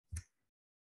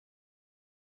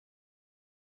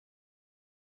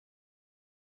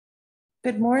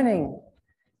Good morning.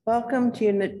 Welcome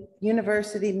to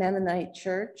University Mennonite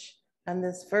Church on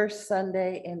this first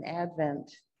Sunday in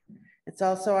Advent. It's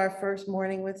also our first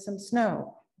morning with some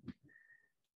snow.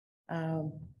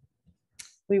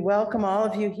 We welcome all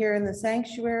of you here in the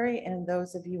sanctuary and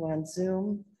those of you on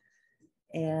Zoom.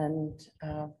 And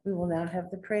we will now have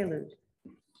the prelude.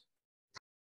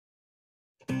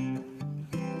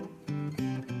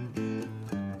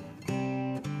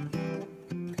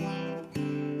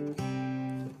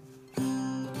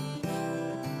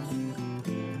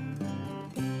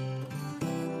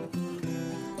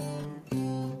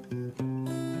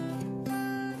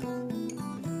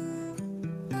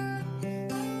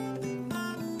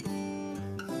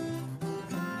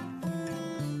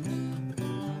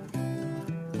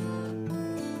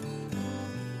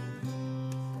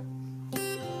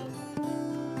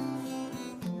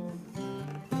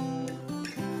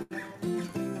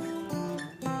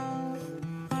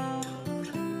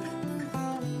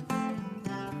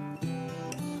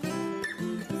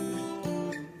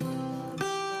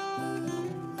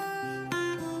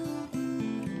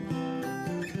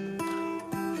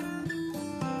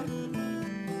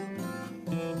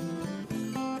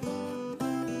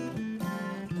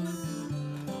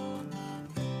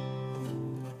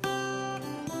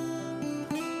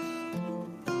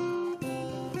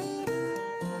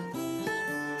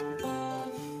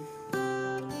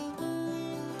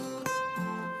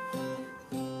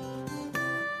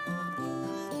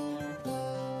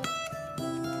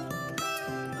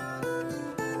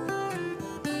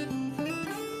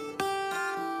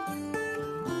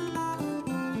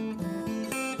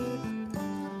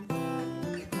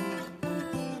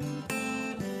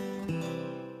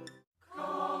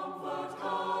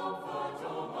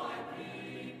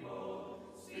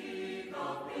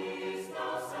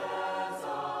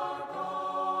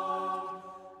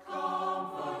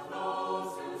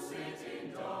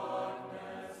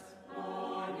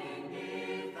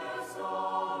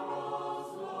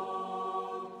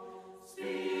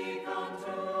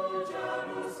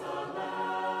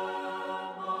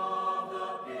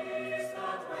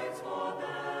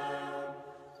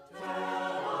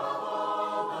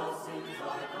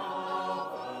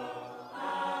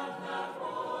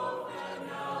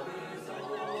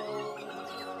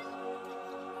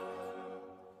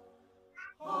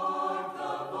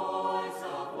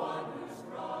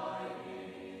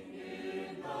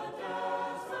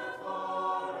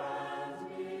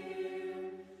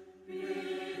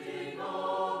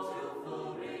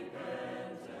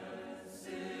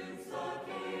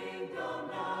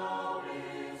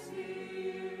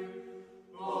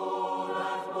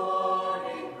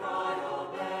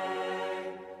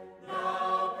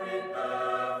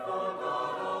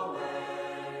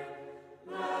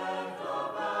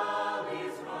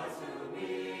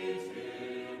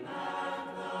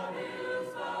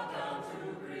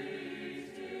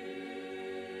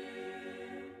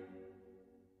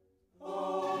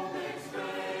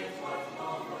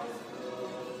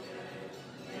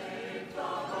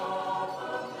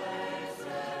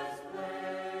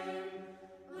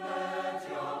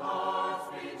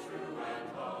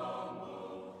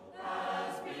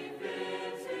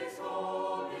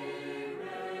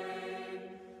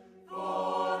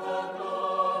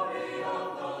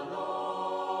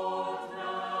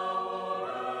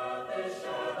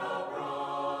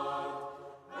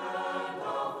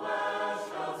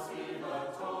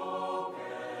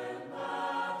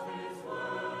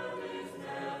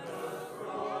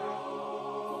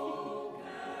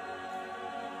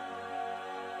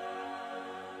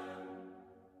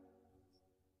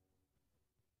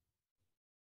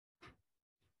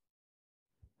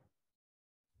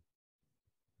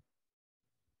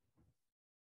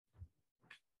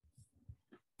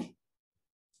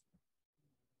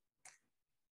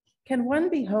 Can one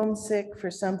be homesick for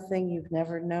something you've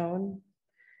never known?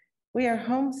 We are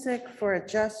homesick for a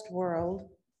just world,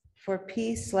 for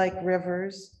peace like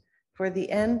rivers, for the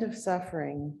end of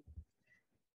suffering.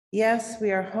 Yes,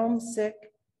 we are homesick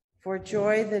for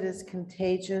joy that is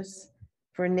contagious,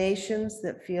 for nations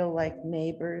that feel like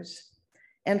neighbors,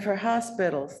 and for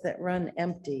hospitals that run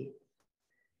empty.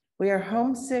 We are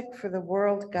homesick for the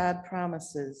world God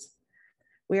promises.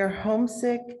 We are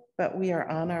homesick, but we are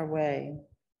on our way.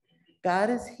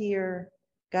 God is here.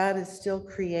 God is still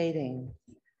creating.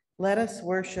 Let us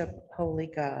worship Holy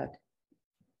God.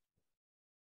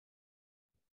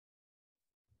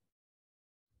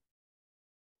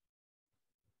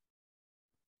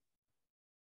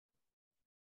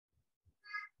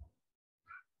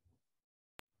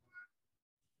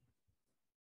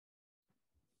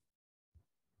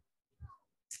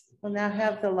 We'll now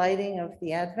have the lighting of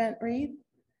the Advent wreath.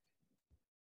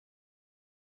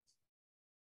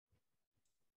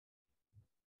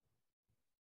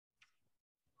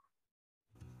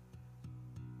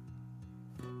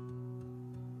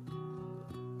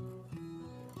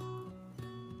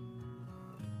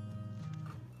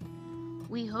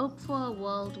 We hope for a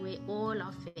world where all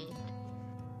are fed.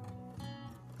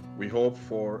 We hope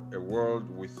for a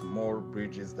world with more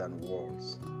bridges than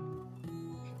walls.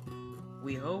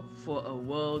 We hope for a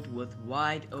world with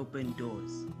wide open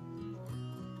doors.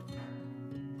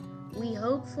 We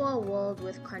hope for a world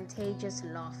with contagious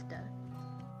laughter.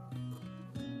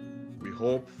 We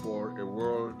hope for a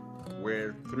world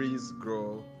where trees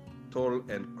grow tall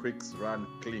and creeks run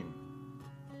clean.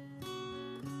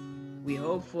 We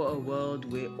hope for a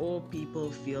world where all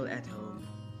people feel at home,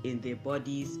 in their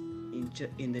bodies,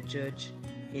 in the church,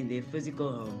 in their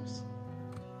physical homes.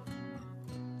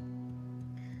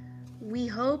 We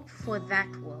hope for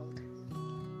that world.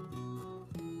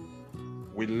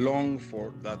 We long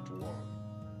for that world.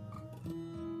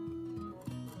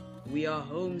 We are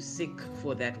homesick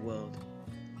for that world.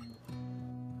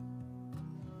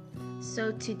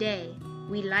 So today,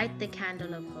 we light the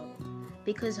candle of hope,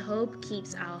 because hope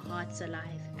keeps our hearts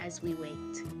alive as we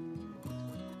wait.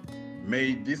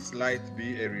 May this light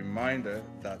be a reminder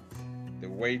that the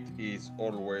wait is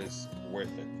always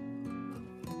worth it.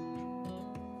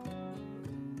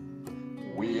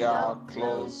 We are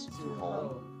close to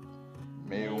home.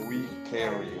 May we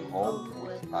carry hope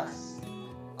with us.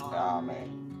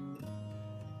 Amen.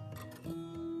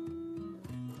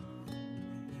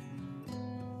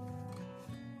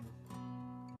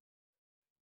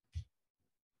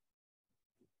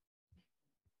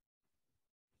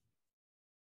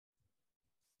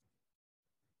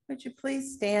 Would you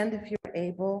please stand if you're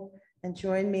able and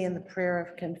join me in the prayer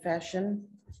of confession?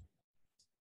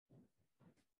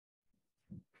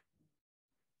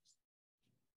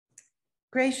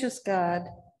 Gracious God,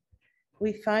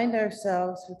 we find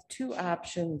ourselves with two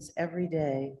options every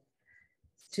day: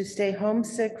 to stay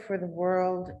homesick for the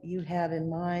world you had in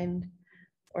mind,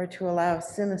 or to allow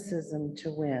cynicism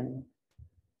to win.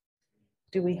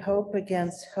 Do we hope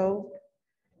against hope,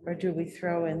 or do we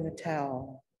throw in the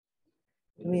towel?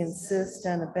 Do we insist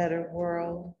on a better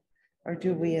world, or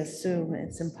do we assume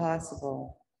it's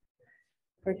impossible?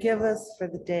 Forgive us for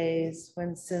the days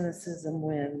when cynicism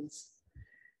wins.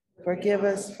 Forgive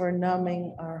us for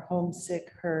numbing our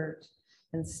homesick hurt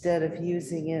instead of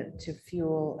using it to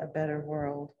fuel a better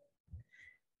world.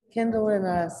 Kindle in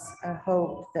us a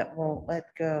hope that won't let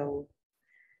go.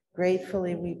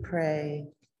 Gratefully we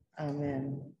pray.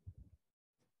 Amen.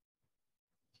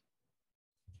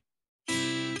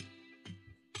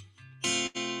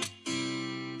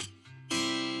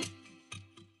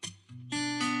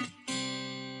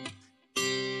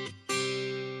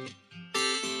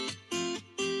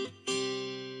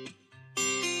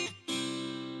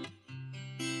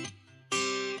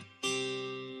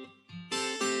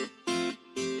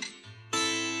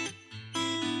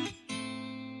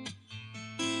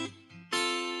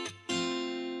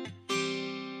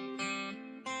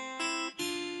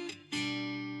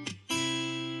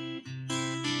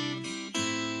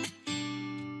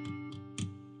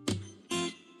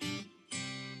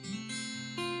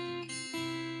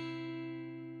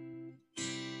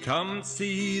 Come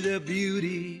see the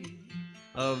beauty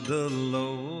of the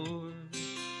Lord.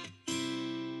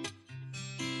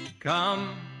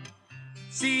 Come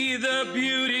see the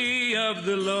beauty of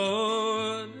the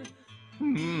Lord.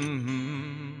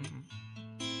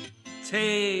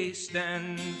 Taste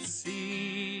and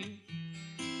see,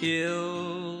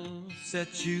 He'll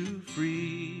set you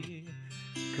free.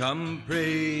 Come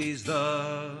praise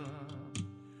the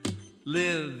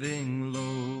living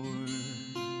Lord.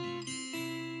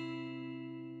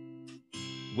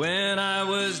 When I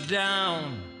was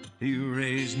down, He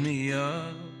raised me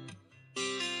up.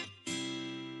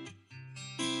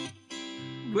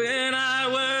 When I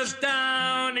was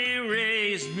down, He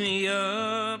raised me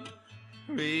up,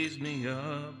 raised me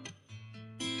up.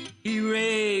 He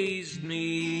raised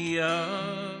me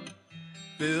up,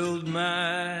 filled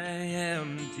my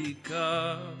empty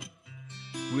cup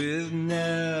with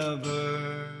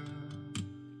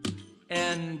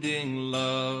never-ending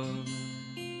love.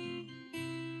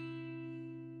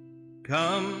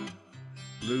 Come,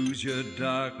 lose your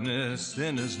darkness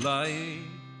in His light.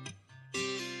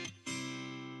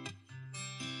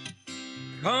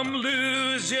 Come,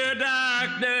 lose your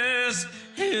darkness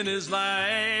in His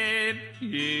light.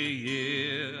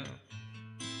 Yeah.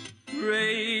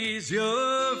 Raise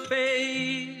your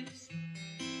face,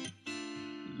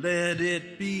 let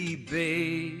it be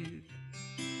bathed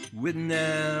with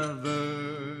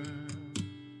never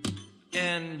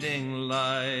ending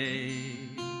light.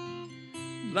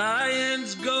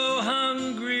 Lions go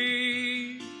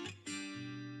hungry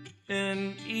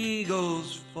and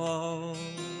eagles fall.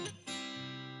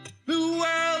 The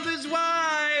world is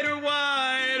wider,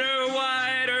 wider,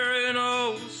 wider, and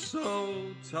oh so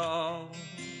tall.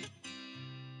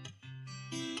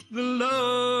 The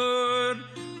Lord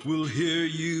will hear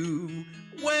you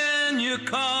when you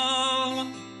call,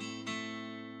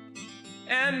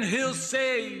 and He'll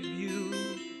save you.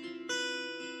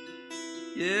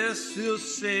 Yes, He'll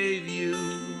save you.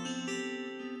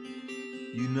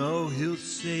 You know He'll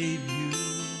save you.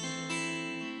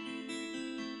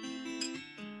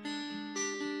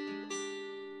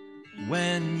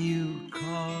 When you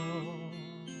call,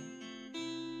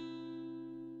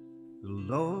 the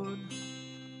Lord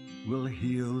will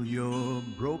heal your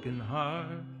broken heart.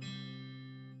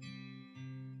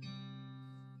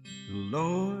 The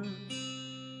Lord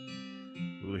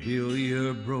will heal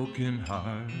your broken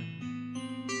heart.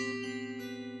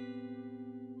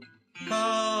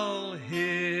 Call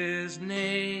His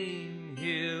name,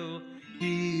 He'll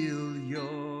heal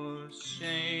your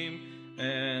shame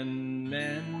and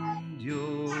mend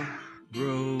your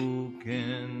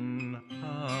broken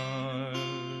heart.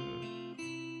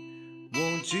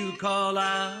 Won't you call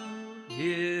out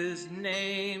His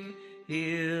name?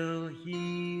 He'll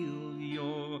heal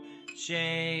your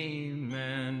shame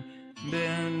and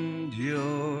mend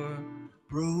your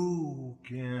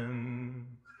broken.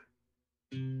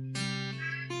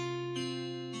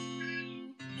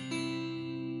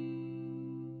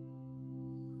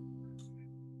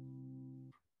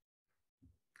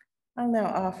 I'll now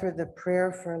offer the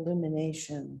prayer for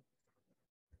illumination.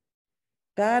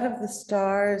 God of the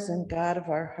stars and God of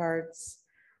our hearts,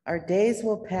 our days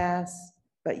will pass,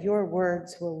 but your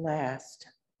words will last.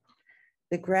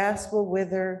 The grass will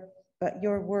wither, but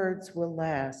your words will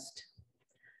last.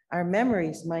 Our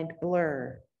memories might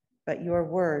blur, but your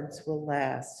words will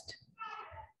last.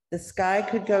 The sky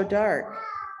could go dark,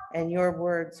 and your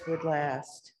words would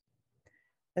last.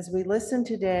 As we listen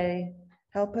today,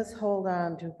 help us hold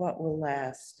on to what will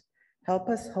last. Help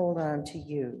us hold on to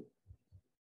you.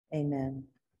 Amen.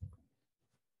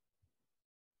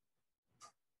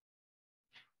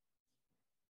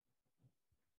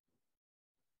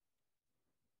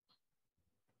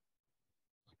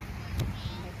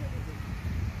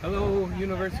 Hello,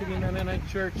 University Mennonite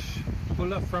Church.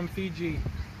 Pula from Fiji.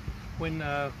 When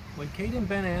Kate and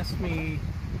Ben asked me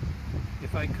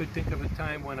if I could think of a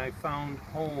time when I found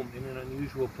home in an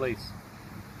unusual place,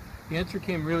 the answer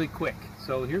came really quick.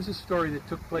 So here's a story that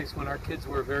took place when our kids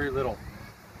were very little.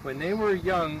 When they were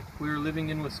young, we were living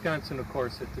in Wisconsin, of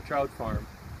course, at the trout farm.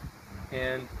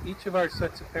 And each of our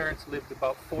sets of parents lived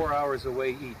about 4 hours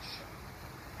away each.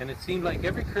 And it seemed like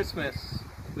every Christmas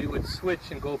we would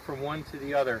switch and go from one to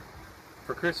the other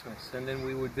for Christmas, and then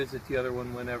we would visit the other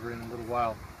one whenever in a little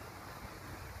while.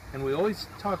 And we always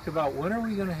talked about, when are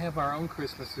we going to have our own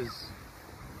Christmases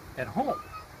at home?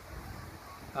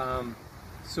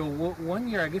 So one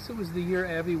year, I guess it was the year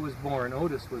Abby was born,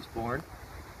 Otis was born,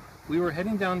 we were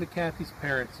heading down to Kathy's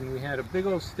parents, and we had a big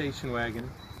old station wagon,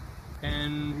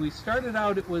 and we started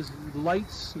out, it was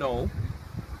light snow,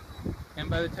 and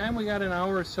by the time we got an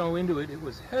hour or so into it, it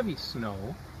was heavy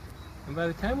snow. And by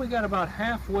the time we got about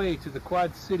halfway to the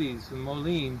Quad Cities in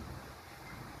Moline,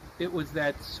 it was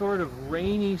that sort of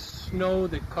rainy snow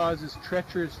that causes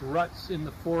treacherous ruts in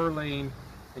the 4-lane,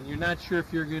 and you're not sure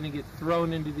if you're going to get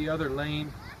thrown into the other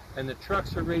lane, and the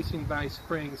trucks are racing by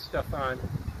spraying stuff on,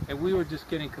 and we were just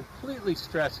getting completely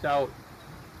stressed out,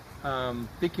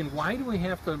 thinking, why do we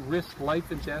have to risk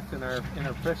life and death in our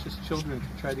precious children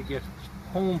to try to get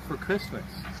home for Christmas?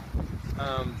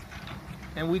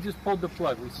 And we just pulled the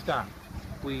plug. We stopped.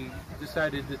 We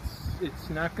decided it's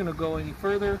not going to go any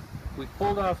further. We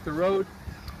pulled off the road,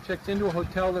 checked into a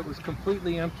hotel that was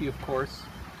completely empty, of course,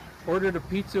 ordered a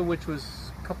pizza, which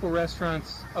was a couple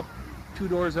restaurants up 2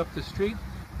 doors up the street,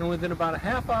 and within about a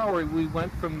half hour we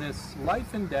went from this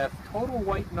life and death, total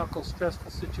white knuckle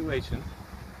stressful situation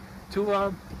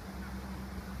to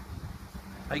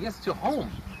I guess to home.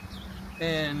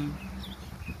 And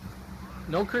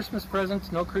no Christmas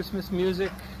presents, no Christmas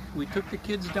music. We took the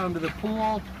kids down to the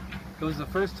pool. It was the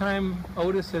first time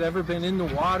Otis had ever been in the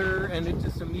water, and it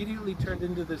just immediately turned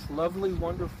into this lovely,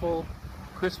 wonderful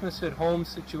Christmas at home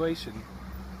situation.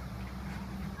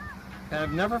 And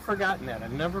I've never forgotten that.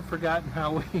 I've never forgotten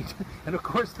how we, and of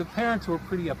course the parents were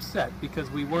pretty upset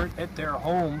because we weren't at their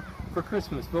home for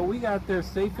Christmas. But we got there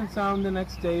safe and sound the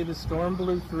next day. The storm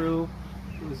blew through.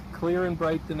 It was clear and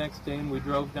bright the next day, and we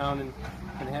drove down and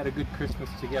had a good Christmas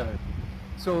together.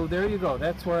 So there you go.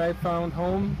 That's where I found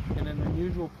home, in an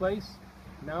unusual place.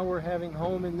 Now we're having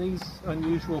home in these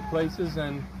unusual places,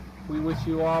 and we wish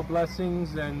you all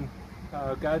blessings and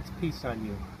God's peace on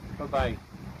you. Bye-bye.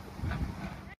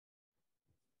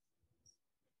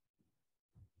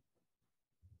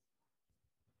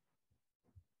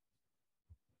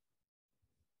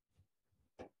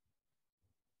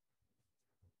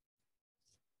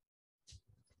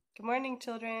 Good morning,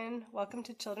 children. Welcome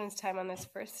to Children's Time on this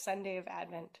first Sunday of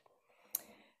Advent.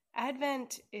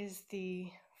 Advent is the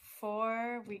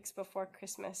 4 weeks before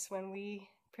Christmas when we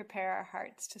prepare our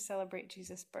hearts to celebrate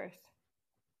Jesus' birth.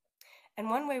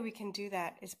 And one way we can do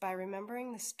that is by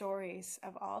remembering the stories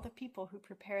of all the people who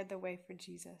prepared the way for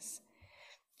Jesus.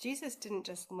 Jesus didn't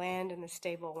just land in the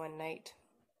stable one night.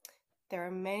 There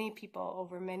are many people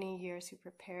over many years who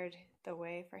prepared the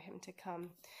way for him to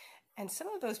come. And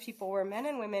some of those people were men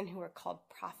and women who were called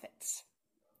prophets.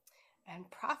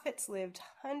 And prophets lived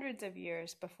hundreds of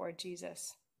years before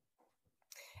Jesus.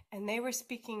 And they were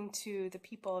speaking to the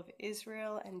people of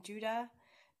Israel and Judah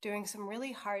during some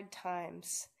really hard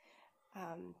times.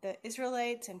 The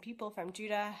Israelites and people from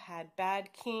Judah had bad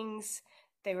kings.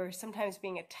 They were sometimes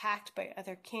being attacked by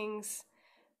other kings.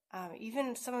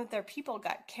 Even some of their people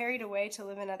got carried away to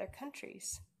live in other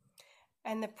countries.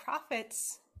 And the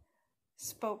prophets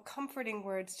spoke comforting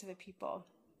words to the people.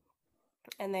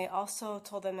 And they also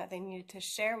told them that they needed to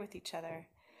share with each other,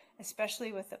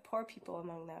 especially with the poor people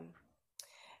among them.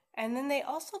 And then they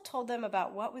also told them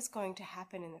about what was going to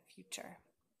happen in the future.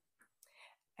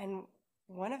 And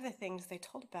one of the things they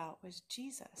told about was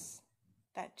Jesus,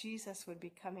 that Jesus would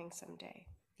be coming someday,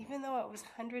 even though it was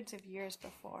hundreds of years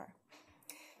before.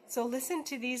 So listen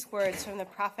to these words from the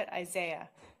prophet Isaiah,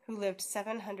 who lived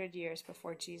 700 years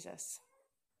before Jesus.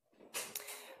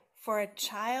 For a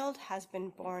child has been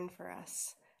born for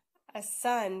us, a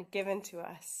son given to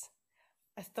us.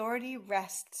 Authority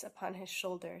rests upon his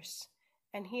shoulders,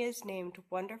 and he is named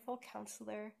Wonderful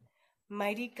Counselor,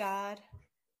 Mighty God,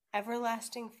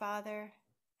 Everlasting Father,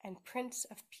 and Prince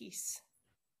of Peace.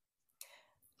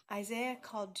 Isaiah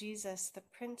called Jesus the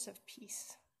Prince of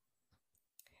Peace.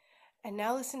 And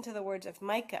now listen to the words of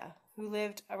Micah, who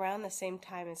lived around the same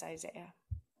time as Isaiah.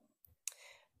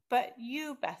 But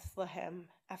you, Bethlehem,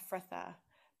 Ephrathah,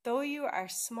 though you are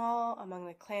small among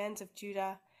the clans of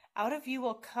Judah, out of you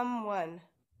will come one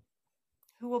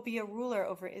who will be a ruler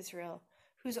over Israel,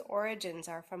 whose origins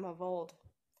are from of old,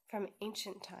 from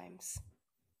ancient times.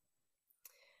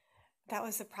 That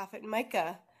was the prophet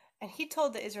Micah, and he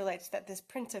told the Israelites that this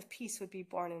Prince of Peace would be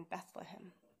born in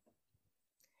Bethlehem.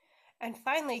 And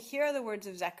finally, here are the words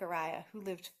of Zechariah, who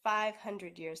lived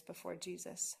 500 years before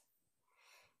Jesus.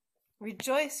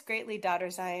 Rejoice greatly, daughter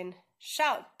Zion.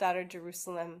 Shout, daughter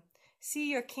Jerusalem.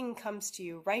 See, your king comes to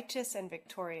you, righteous and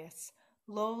victorious,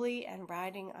 lowly and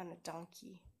riding on a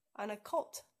donkey, on a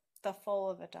colt, the foal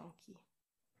of a donkey.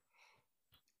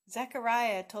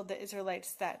 Zechariah told the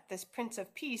Israelites that this Prince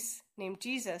of Peace, named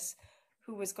Jesus,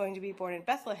 who was going to be born in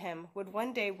Bethlehem, would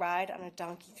one day ride on a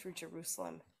donkey through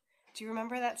Jerusalem. Do you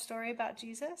remember that story about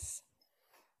Jesus?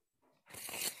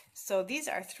 So these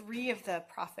are 3 of the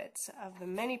prophets, of the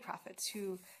many prophets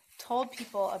who told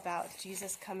people about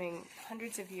Jesus coming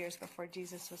hundreds of years before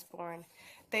Jesus was born.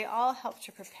 They all helped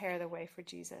to prepare the way for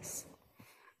Jesus.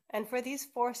 And for these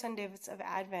 4 Sundays of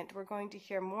Advent, we're going to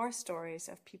hear more stories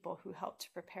of people who helped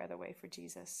to prepare the way for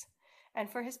Jesus, and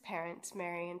for his parents,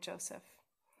 Mary and Joseph.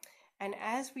 And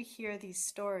as we hear these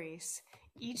stories,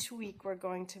 each week we're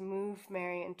going to move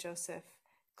Mary and Joseph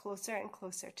closer and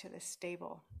closer to the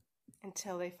stable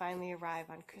until they finally arrive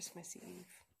on Christmas Eve.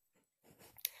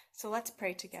 So let's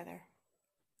pray together.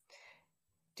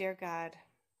 Dear God,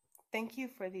 thank you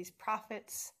for these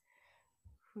prophets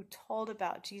who told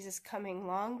about Jesus coming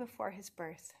long before his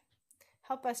birth.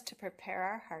 Help us to prepare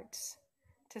our hearts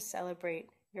to celebrate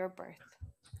your birth.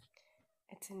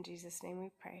 It's in Jesus' name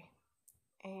we pray.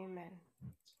 Amen.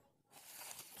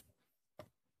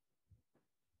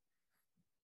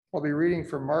 I'll be reading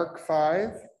from Mark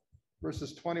 5,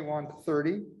 verses 21 to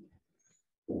 30.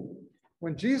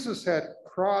 When Jesus had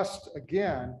crossed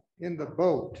again in the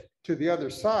boat to the other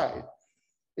side,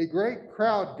 a great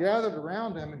crowd gathered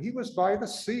around him, and he was by the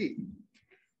sea.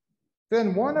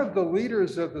 Then one of the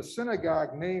leaders of the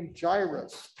synagogue named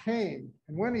Jairus came,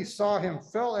 and when he saw him,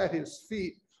 fell at his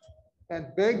feet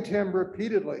and begged him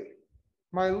repeatedly,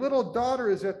 "My little daughter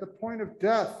is at the point of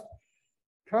death.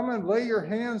 Come and lay your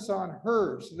hands on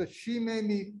her so that she may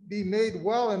be made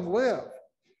well and live."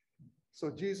 So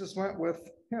Jesus went with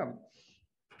him.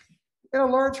 And a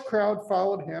large crowd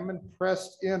followed him and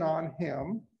pressed in on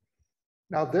him.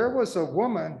 Now there was a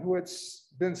woman who had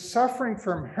been suffering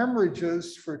from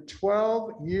hemorrhages for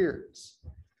 12 years.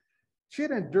 She had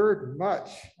endured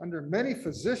much under many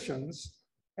physicians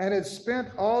and had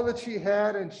spent all that she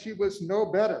had, and she was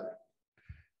no better,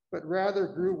 but rather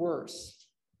grew worse.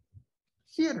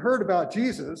 She had heard about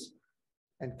Jesus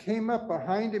and came up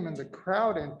behind him in the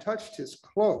crowd and touched his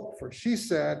cloak, for she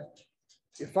said,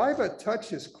 "If I but touch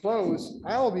his clothes,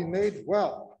 I'll be made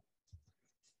well."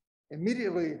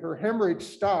 Immediately her hemorrhage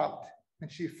stopped,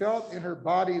 and she felt in her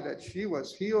body that she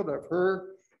was healed of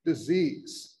her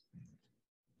disease.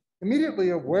 Immediately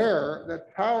aware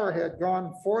that power had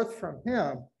gone forth from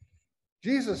him,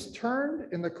 Jesus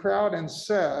turned in the crowd and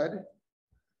said,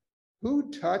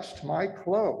 "Who touched my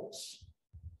clothes?"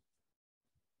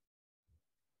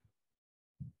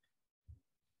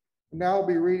 Now I'll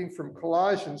be reading from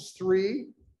Colossians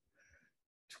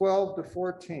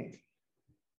 3:12-14.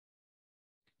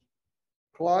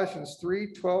 Colossians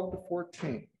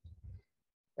 3:12-14.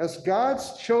 As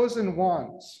God's chosen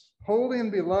ones, holy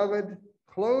and beloved,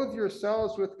 clothe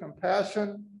yourselves with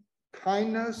compassion,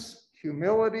 kindness,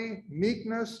 humility,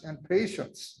 meekness, and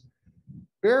patience.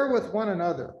 Bear with one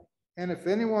another, and if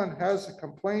anyone has a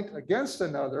complaint against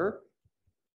another,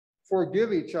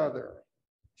 forgive each other.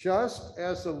 Just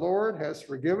as the Lord has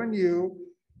forgiven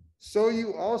you, so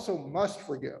you also must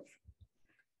forgive.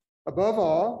 Above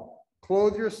all,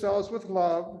 clothe yourselves with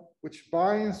love, which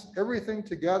binds everything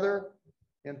together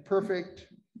in perfect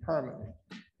harmony.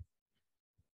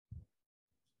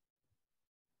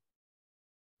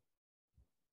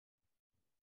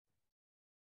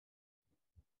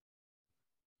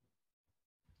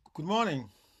 Good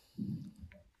morning.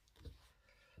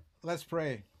 Let's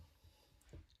pray.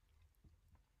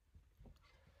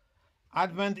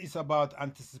 Advent is about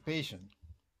anticipation.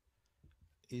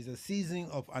 It's a season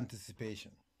of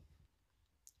anticipation.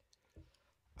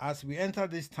 As we enter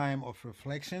this time of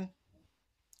reflection,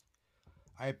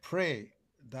 I pray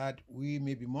that we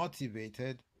may be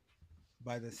motivated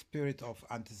by the spirit of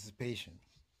anticipation,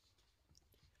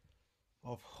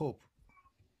 of hope.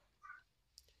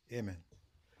 Amen.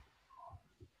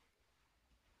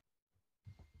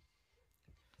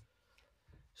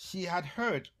 She had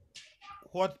heard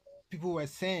what people were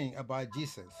saying about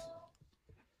Jesus.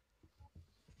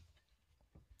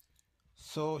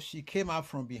 So she came out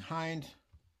from behind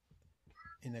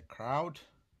in a crowd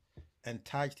and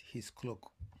touched his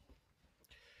cloak.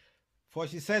 For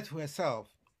she said to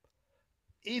herself,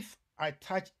 "If I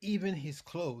touch even his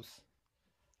clothes,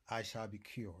 I shall be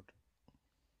cured."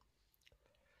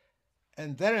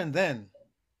 And then,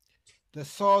 the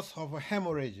source of her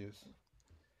hemorrhages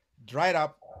dried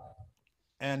up,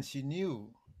 and she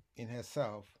knew in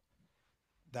herself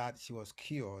that she was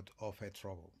cured of her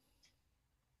trouble.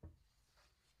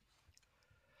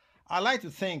 I like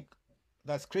to think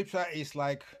that scripture is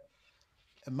like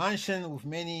a mansion with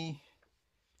many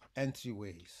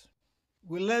entryways.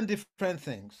 We learn different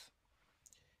things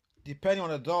depending on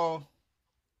the door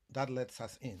that lets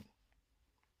us in.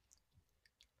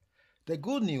 The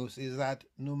good news is that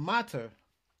no matter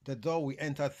the door we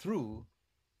enter through,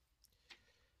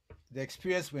 the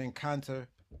experience we encounter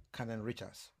can enrich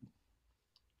us.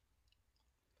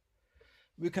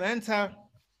 We can enter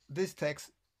this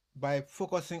text by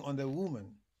focusing on the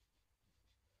woman,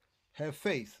 her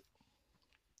faith.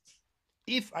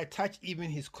 If I touch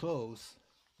even his clothes,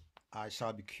 I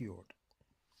shall be cured.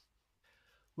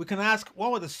 We can ask,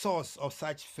 what was the source of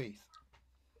such faith?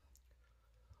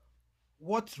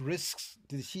 What risks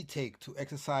did she take to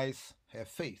exercise her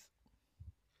faith?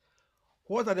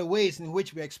 What are the ways in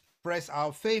which we express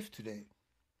our faith today?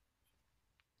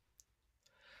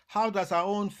 How does our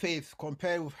own faith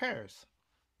compare with hers?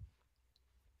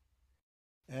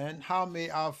 And how may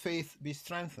our faith be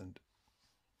strengthened?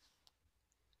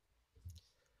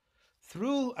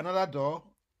 Through another door,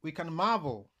 we can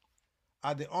marvel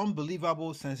at the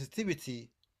unbelievable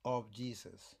sensitivity of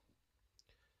Jesus.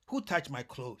 Who touched my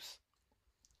clothes?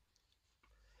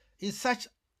 Is such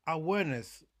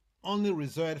awareness only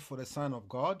reserved for the Son of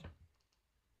God?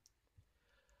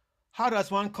 How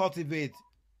does one cultivate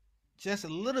just a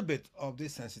little bit of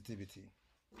this sensitivity?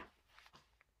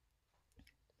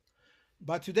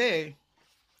 But today,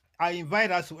 I invite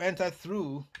us to enter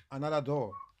through another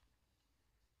door.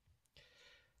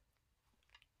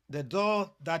 The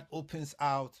door that opens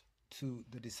out to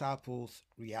the disciples'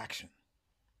 reaction.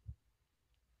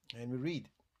 And we read,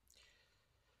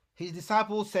 his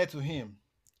disciples said to him,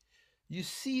 "You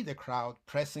see the crowd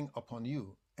pressing upon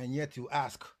you, and yet you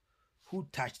ask, 'Who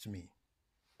touched me?'"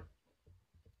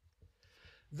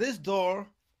 This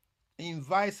door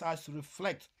invites us to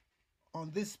reflect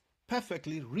on this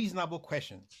perfectly reasonable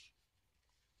question.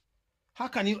 How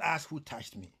can you ask who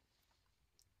touched me?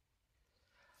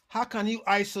 How can you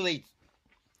isolate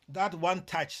that one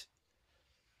touch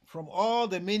from all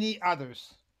the many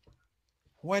others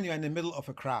when you're in the middle of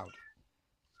a crowd?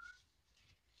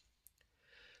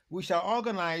 We shall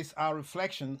organize our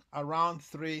reflection around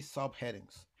 3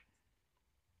 subheadings.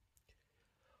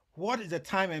 What is the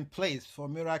time and place for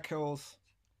miracles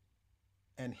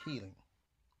and healing?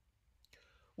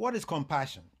 What is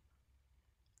compassion?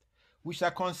 We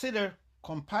shall consider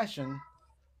compassion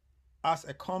as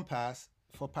a compass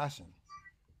for passion.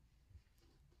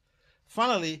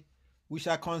 Finally, we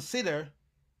shall consider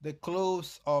the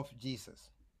clothes of Jesus.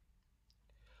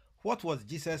 What was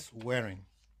Jesus wearing?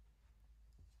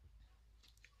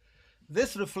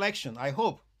 This reflection, I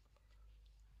hope,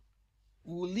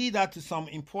 will lead us to some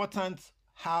important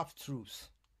half-truths.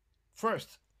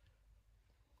 First,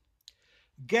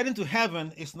 getting to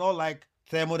heaven is not like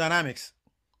thermodynamics.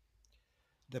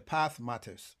 The path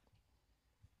matters.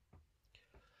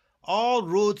 All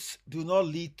roads do not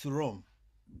lead to Rome.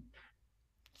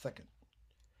 Second.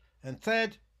 And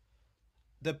third,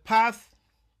 the path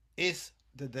is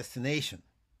the destination.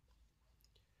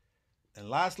 And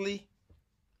lastly,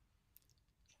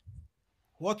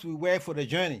 what we wear for the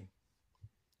journey,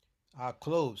 our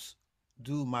clothes,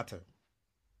 do matter.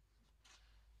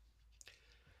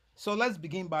 So let's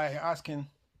begin by asking,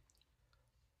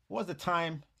 what's the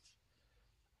time,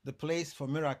 the place for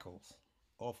miracles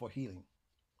or for healing?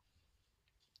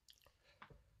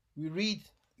 We read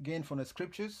again from the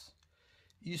scriptures,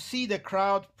 you see the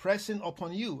crowd pressing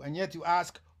upon you, and yet you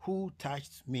ask, who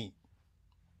touched me?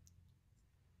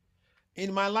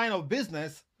 In my line of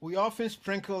business, we often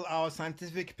sprinkle our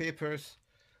scientific papers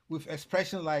with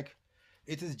expressions like,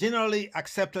 it is generally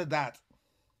accepted that,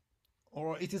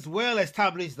 or it is well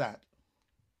established that.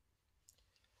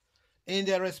 In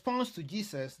their response to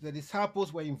Jesus, the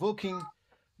disciples were invoking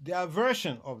their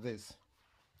version of this.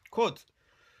 Quote,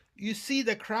 you see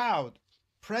the crowd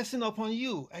pressing upon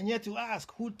you, and yet you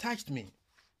ask, who touched me?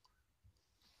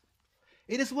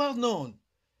 It is well known,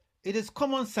 it is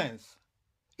common sense,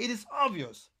 it is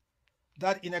obvious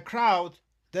that in a crowd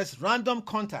there's random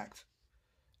contact,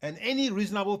 and any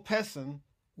reasonable person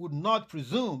would not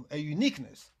presume a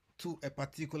uniqueness to a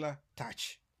particular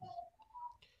touch.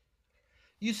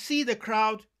 You see the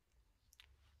crowd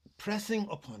pressing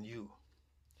upon you.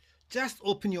 Just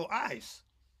open your eyes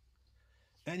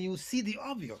and you see the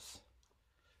obvious.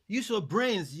 Use your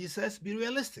brains, Jesus, be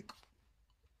realistic.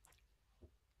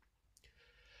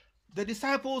 The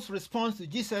disciples' response to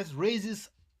Jesus raises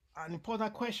an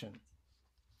important question.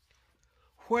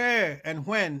 Where and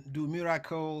when do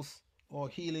miracles or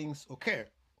healings occur?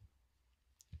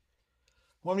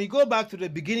 When we go back to the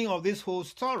beginning of this whole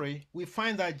story, we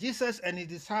find that Jesus and his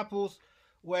disciples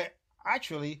were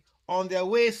actually on their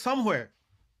way somewhere.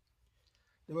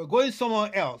 They were going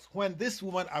somewhere else when this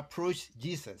woman approached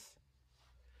Jesus.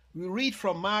 We read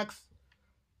from Mark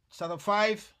chapter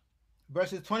 5,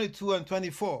 verses 22 and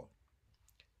 24.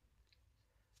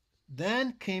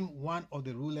 Then came one of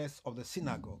the rulers of the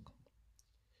synagogue,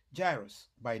 Jairus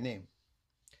by name,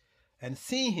 and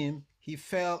seeing him, he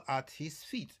fell at his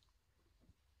feet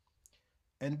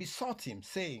and besought him,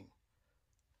 saying,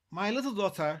 my little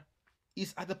daughter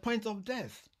is at the point of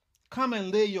death. Come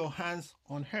and lay your hands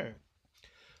on her,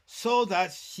 so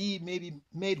that she may be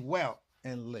made well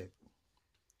and live.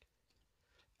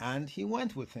 And he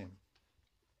went with him,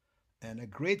 and a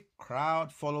great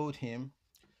crowd followed him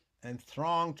and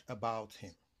thronged about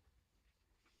him.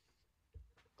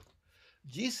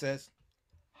 Jesus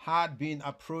had been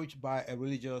approached by a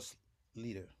religious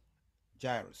leader,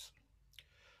 Jairus,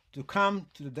 to come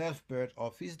to the deathbed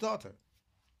of his daughter.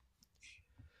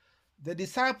 The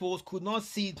disciples could not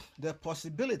see the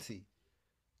possibility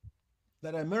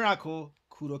that a miracle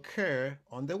could occur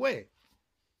on the way.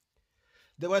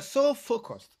 They were so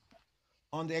focused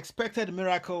on the expected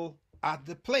miracle at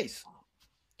the place,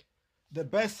 the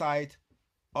bedside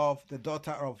of the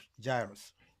daughter of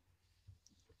Jairus.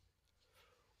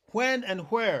 When and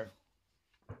where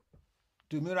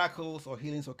do miracles or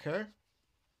healings occur?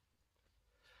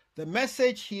 The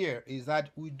message here is that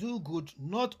we do good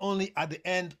not only at the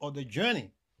end of the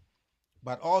journey,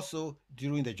 but also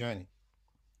during the journey.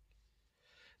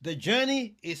 The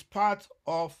journey is part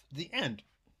of the end.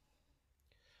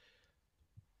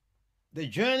 The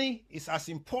journey is as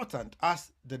important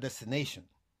as the destination.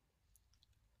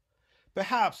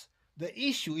 Perhaps the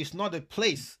issue is not the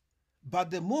place, but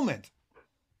the moment.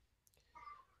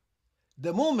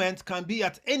 The moment can be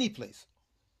at any place.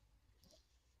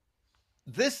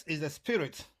 This is the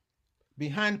spirit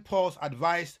behind Paul's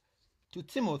advice to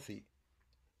Timothy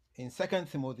in 2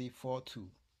 Timothy 4:2.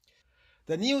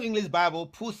 The New English Bible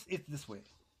puts it this way: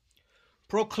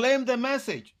 proclaim the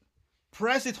message,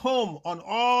 press it home on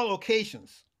all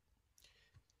occasions,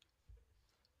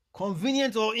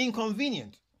 convenient or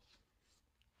inconvenient,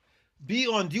 be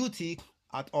on duty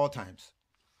at all times.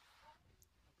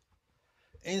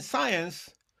 In science,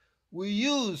 we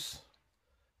use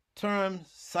terms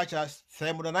such as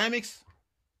thermodynamics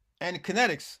and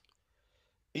kinetics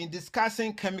in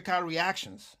discussing chemical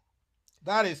reactions.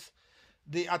 That is,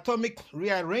 the atomic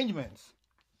rearrangements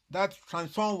that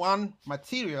transform one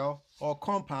material or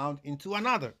compound into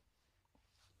another.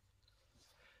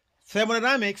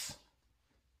 Thermodynamics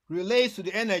relates to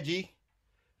the energy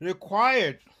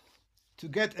required to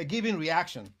get a given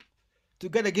reaction, to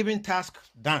get a given task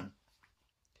done.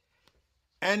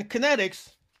 And kinetics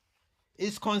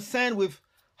is concerned with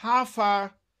how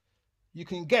far you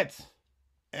can get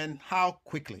and how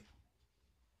quickly.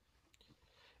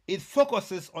 It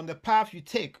focuses on the path you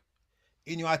take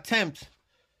in your attempt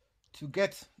to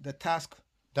get the task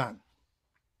done.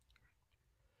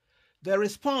 The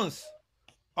response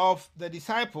of the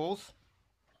disciples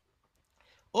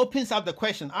opens up the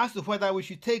question as to whether we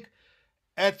should take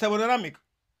a thermodynamic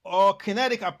or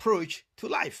kinetic approach to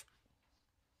life.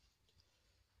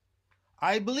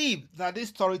 I believe that this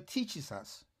story teaches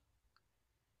us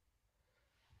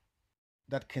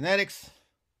that kinetics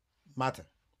matter,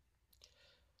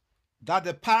 that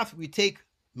the path we take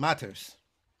matters.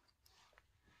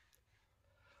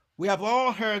 We have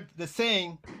all heard the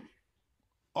saying,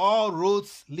 all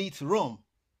roads lead to Rome.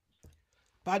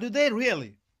 But do they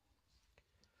really?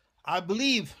 I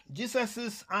believe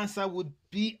Jesus' answer would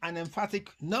be an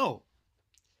emphatic no.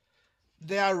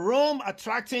 There are Rome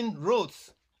attracting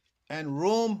roads and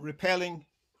Rome repelling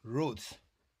roads.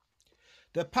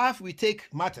 The path we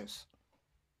take matters.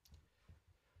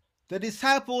 The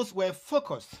disciples were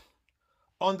focused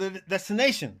on the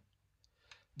destination,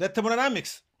 the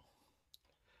thermodynamics.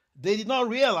 They did not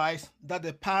realize that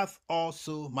the path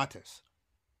also matters.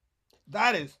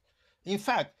 That is, in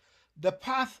fact, the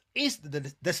path is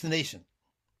the destination.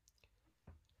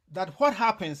 That what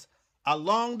happens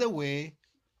along the way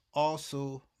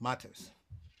also matters.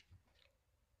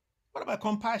 What about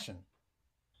compassion?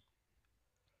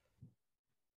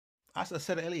 As I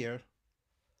said earlier,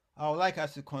 I would like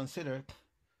us to consider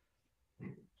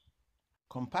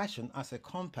compassion as a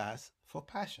compass for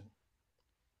passion.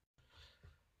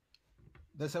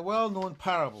 There's a well-known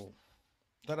parable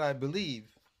that I believe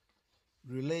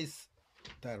relates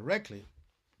directly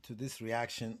to this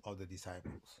reaction of the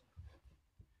disciples.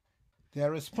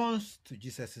 Their response to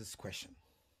Jesus' question.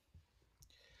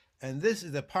 And this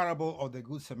is the parable of the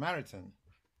Good Samaritan.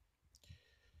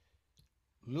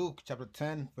 Luke chapter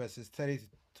 10, verses 30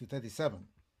 to 37.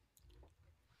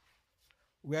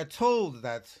 We are told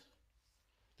that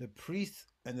the priest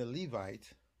and the Levite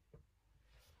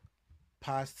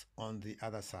passed on the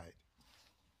other side.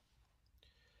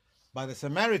 But the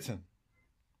Samaritan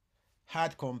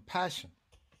had compassion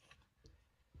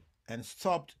and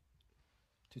stopped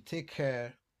to take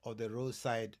care of the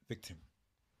roadside victim.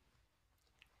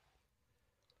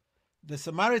 The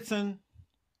Samaritan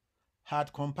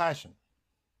had compassion.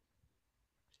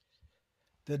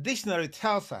 The dictionary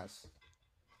tells us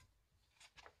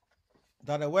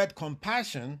that the word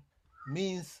compassion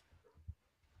means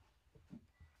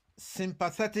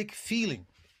sympathetic feeling,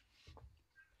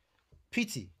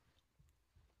 pity,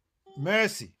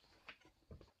 mercy.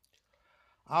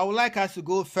 I would like us to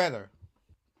go further.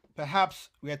 Perhaps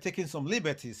we are taking some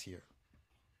liberties here.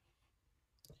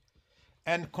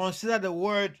 And consider the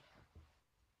word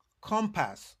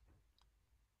compass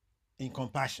in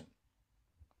compassion.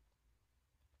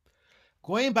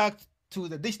 Going back to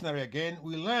the dictionary again,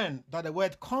 we learn that the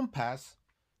word compass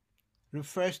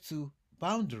refers to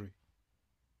boundary,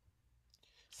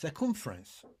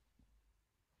 circumference,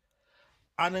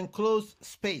 an enclosed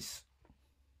space,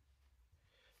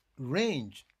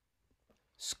 range,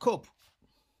 scope,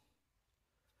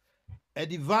 a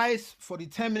device for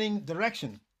determining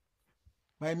direction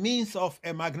by means of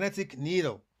a magnetic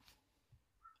needle,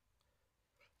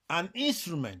 an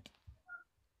instrument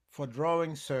for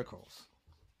drawing circles.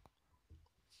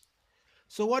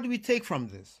 So what do we take from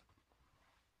this?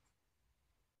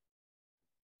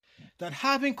 That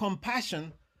having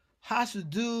compassion has to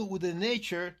do with the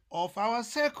nature of our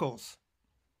circles.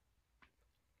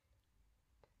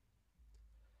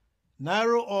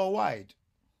 Narrow or wide,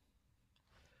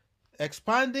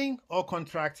 expanding or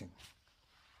contracting.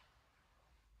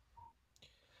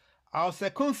 Our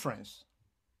circumference,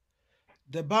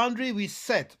 the boundary we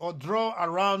set or draw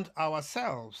around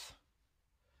ourselves,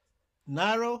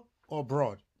 narrow or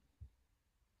broad.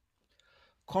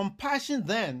 Compassion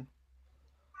then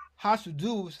has to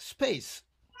do with space,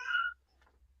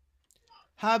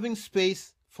 having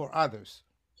space for others.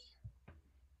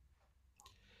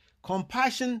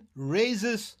 Compassion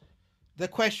raises the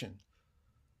question,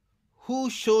 who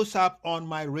shows up on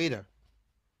my radar?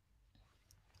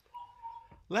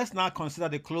 Let's now consider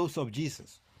the clothes of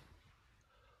Jesus.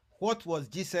 What was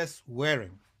Jesus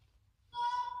wearing?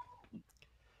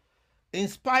 In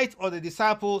spite of the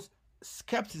disciples'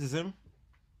 skepticism,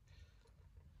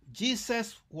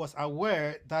 Jesus was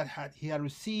aware that he had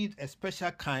received a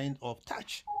special kind of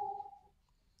touch.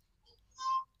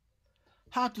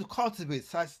 How to cultivate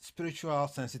such spiritual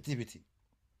sensitivity?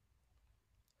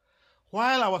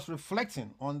 While I was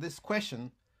reflecting on this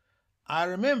question, I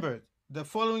remembered the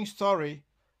following story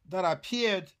that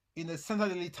appeared in the Central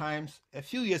Daily Times a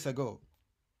few years ago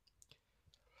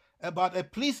about a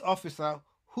police officer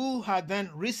who had then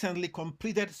recently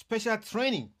completed special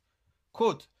training,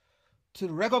 quote, to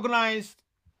recognize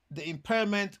the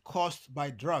impairment caused by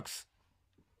drugs.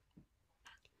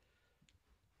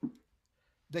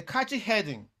 The catchy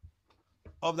heading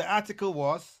of the article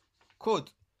was,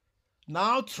 quote,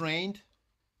 now trained,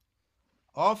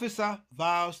 officer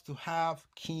vows to have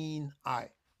keen eye,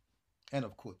 end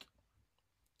of quote.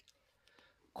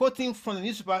 Quoting from the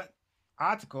newspaper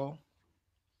article,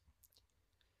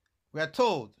 we are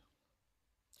told,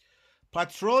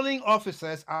 patrolling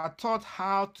officers are taught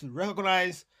how to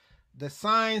recognize the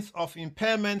signs of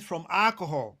impairment from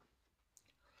alcohol,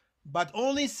 but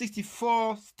only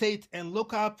 64 state and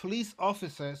local police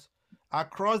officers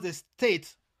across the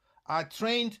state are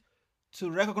trained to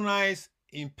recognize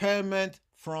impairment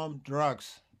from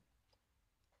drugs.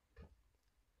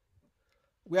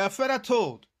 We are further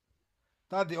told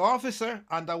that the officer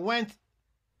underwent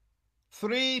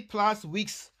 3+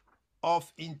 weeks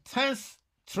of intense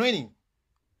training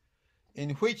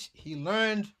in which he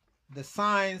learned the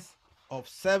signs of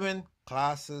 7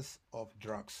 classes of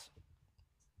drugs.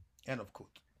 End of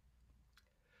quote.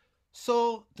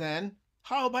 So then,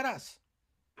 how about us?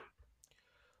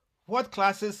 What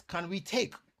classes can we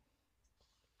take?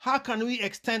 How can we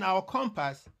extend our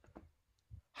compass?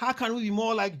 How can we be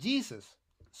more like Jesus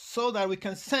so that we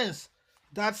can sense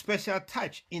that special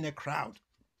touch in a crowd?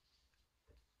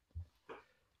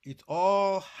 It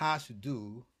all has to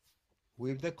do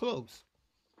with the clothes.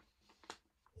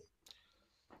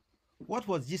 What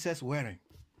was Jesus wearing?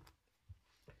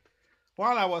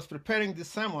 While I was preparing this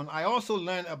sermon, I also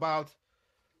learned about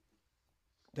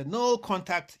the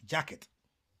no-contact jacket,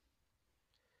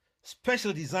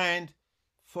 specially designed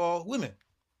for women.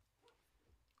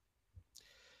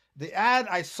 The ad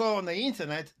I saw on the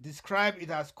internet described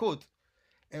it as, quote,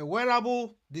 a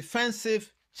wearable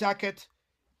defensive jacket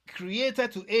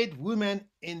created to aid women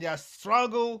in their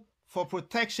struggle for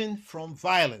protection from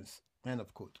violence, end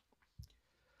of quote.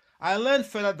 I learned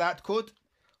further that, quote,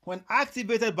 when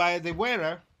activated by the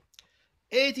wearer,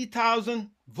 80,000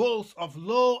 volts of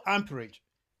low amperage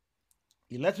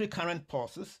electric current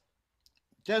pulses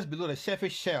just below the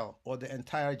surface shell or the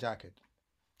entire jacket.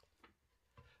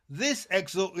 This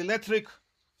exoelectric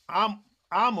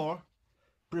armor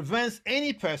prevents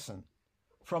any person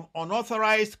from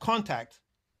unauthorized contact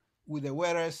with the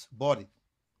wearer's body.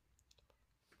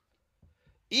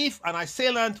 If an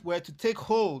assailant were to take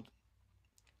hold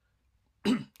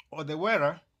of the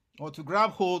wearer, or to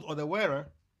grab hold of the wearer,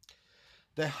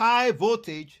 the high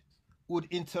voltage would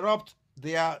interrupt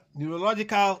their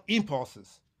neurological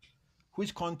impulses,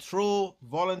 which control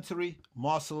voluntary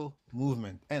muscle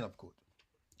movement, end of quote.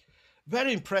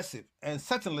 Very impressive, and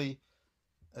certainly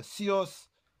a serious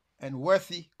and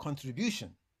worthy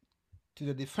contribution to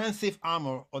the defensive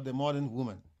armor of the modern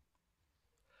woman.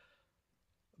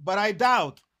 But I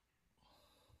doubt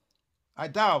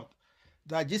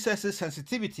that Jesus'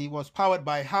 sensitivity was powered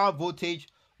by high voltage,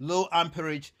 low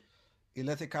amperage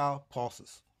electrical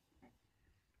pulses.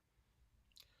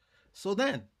 So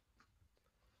then,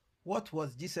 what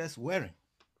was Jesus wearing?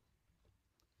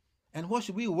 And what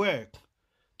should we wear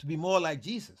to be more like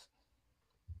Jesus?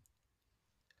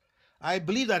 I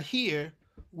believe that here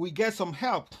we get some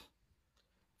help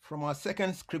from our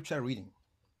second scripture reading.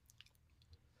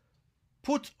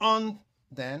 Put on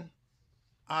then,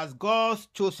 as God's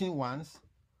chosen ones,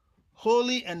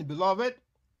 holy and beloved,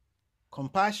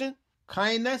 compassion,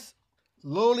 kindness,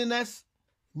 lowliness,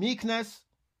 meekness,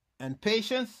 and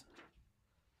patience,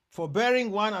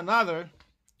 forbearing one another,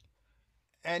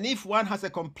 and if one has a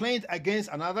complaint against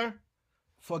another,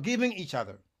 forgiving each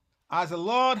other. As the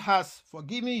Lord has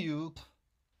forgiven you,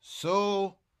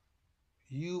 so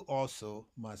you also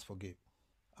must forgive.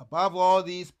 Above all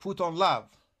these, put on love,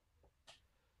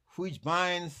 which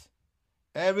binds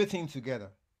everything together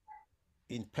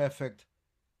in perfect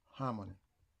harmony.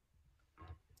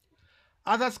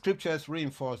 Other scriptures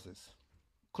reinforce this.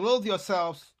 Clothe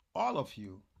yourselves, all of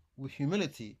you, with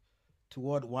humility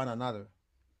toward one another.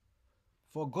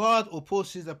 For God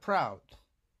opposes the proud,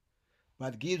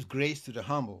 but gives grace to the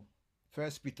humble.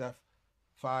 1 Peter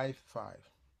 5:5.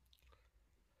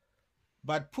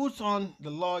 But put on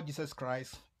the Lord Jesus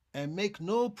Christ and make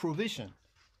no provision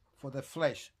for the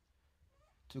flesh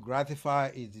to gratify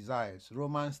its desires.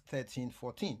 Romans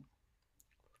 13:14.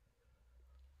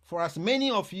 For as many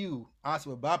of you as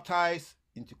were baptized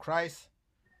into Christ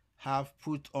have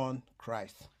put on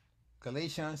Christ.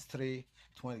 Galatians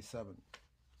 3:27.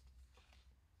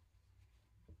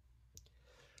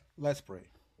 Let's pray.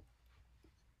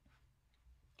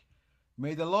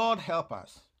 May the Lord help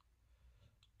us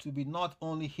to be not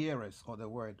only hearers of the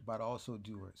word, but also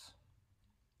doers.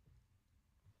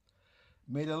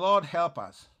 May the Lord help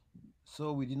us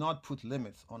so we do not put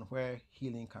limits on where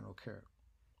healing can occur.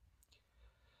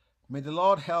 May the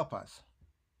Lord help us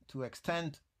to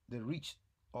extend the reach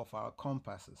of our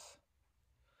compasses.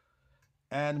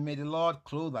 And may the Lord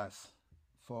clothe us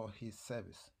for his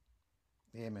service.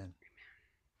 Amen.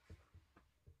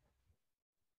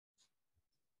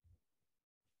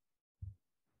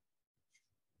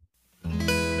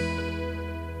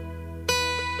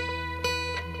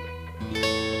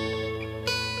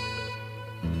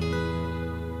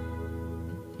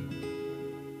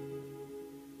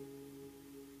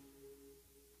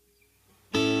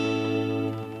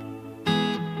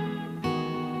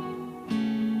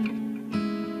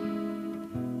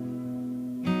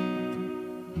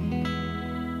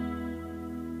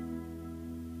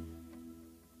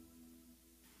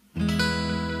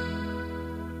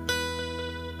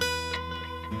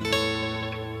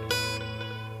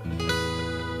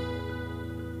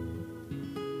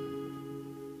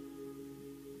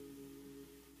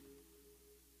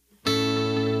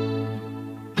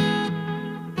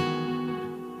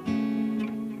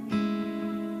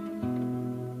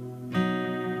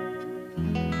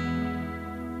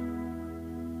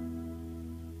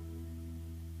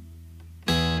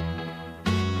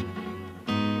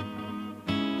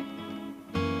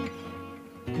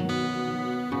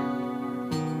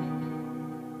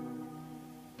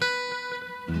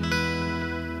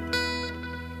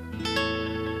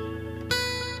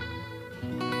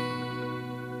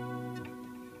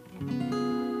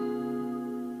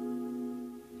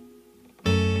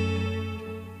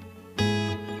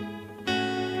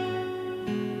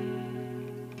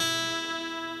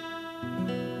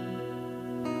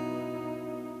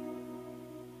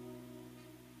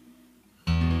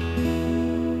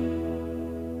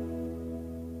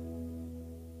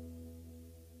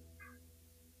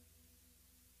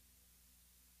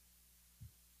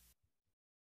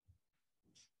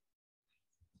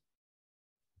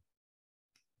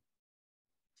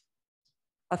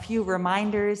 A few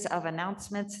reminders of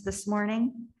announcements this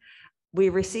morning. We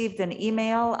received an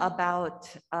email about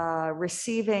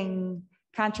receiving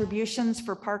contributions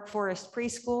for Park Forest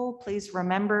Preschool. Please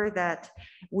remember that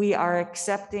we are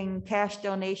accepting cash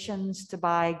donations to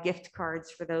buy gift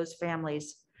cards for those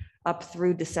families up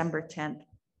through December 10th.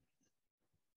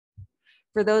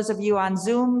 For those of you on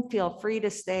Zoom, feel free to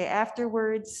stay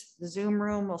afterwards. The Zoom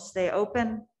room will stay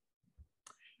open.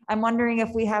 I'm wondering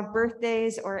if we have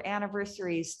birthdays or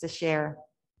anniversaries to share.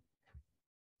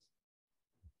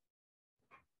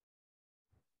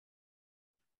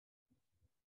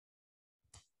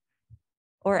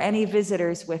 Or any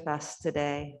visitors with us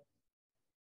today.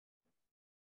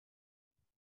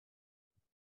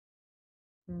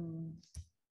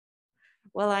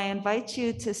 Well, I invite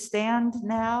you to stand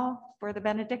now for the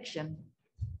benediction.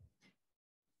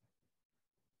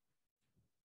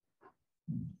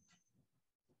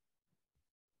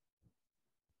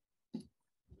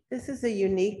 This is a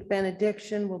unique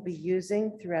benediction we'll be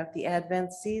using throughout the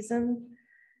Advent season,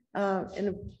 and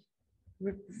it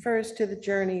refers to the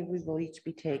journey we will each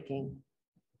be taking.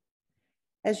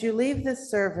 As you leave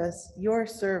this service, your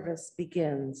service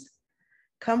begins.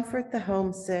 Comfort the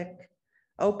homesick,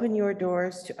 open your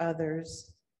doors to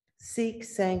others, seek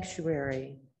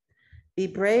sanctuary. Be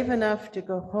brave enough to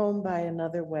go home by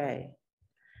another way.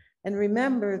 And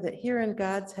remember that here in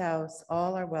God's house,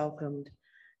 all are welcomed.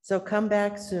 So come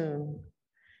back soon.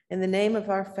 In the name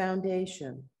of our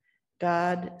foundation,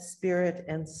 God, Spirit,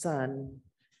 and Son,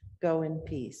 go in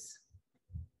peace.